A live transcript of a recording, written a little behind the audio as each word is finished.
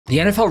The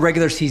NFL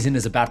regular season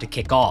is about to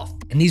kick off,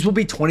 and these will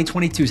be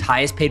 2022's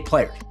highest paid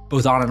players,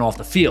 both on and off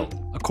the field,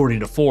 according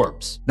to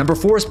Forbes. Number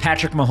 4 is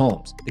Patrick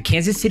Mahomes. The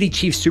Kansas City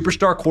Chiefs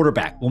superstar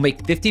quarterback will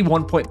make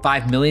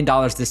 $51.5 million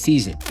this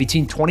season,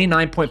 between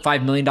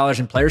 $29.5 million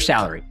in player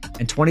salary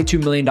and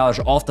 $22 million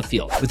off the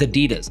field with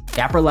Adidas,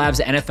 Dapper Labs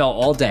NFL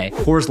All Day,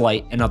 Coors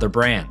Light, and other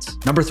brands.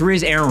 Number 3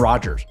 is Aaron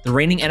Rodgers. The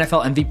reigning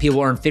NFL MVP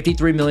will earn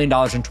 $53 million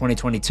in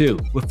 2022,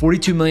 with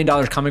 $42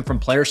 million coming from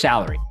player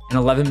salary and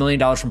 $11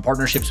 million from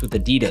partnerships with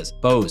Adidas,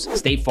 Bose,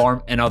 State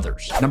Farm, and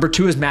others. Number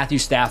 2 is Matthew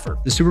Stafford.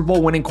 The Super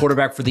Bowl winning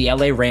quarterback for the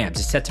LA Rams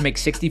is set to make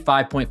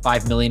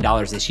 $65.5 million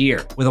this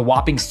year, with a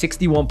whopping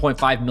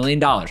 $61.5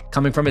 million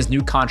coming from his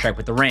new contract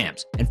with the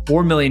Rams and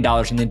 $4 million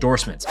in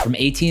endorsements from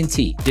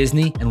AT&T,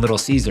 Disney, and Little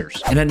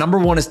Caesars. And at number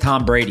 1 is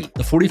Tom Brady.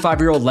 The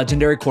 45-year-old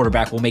legendary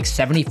quarterback will make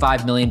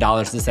 $75 million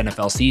this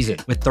NFL season,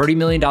 with $30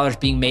 million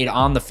being made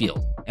on the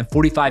field and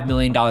 $45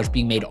 million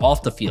being made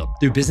off the field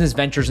through business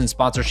ventures and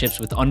sponsorships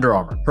with Under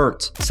Armour,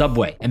 Hertz,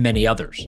 Subway, and many others.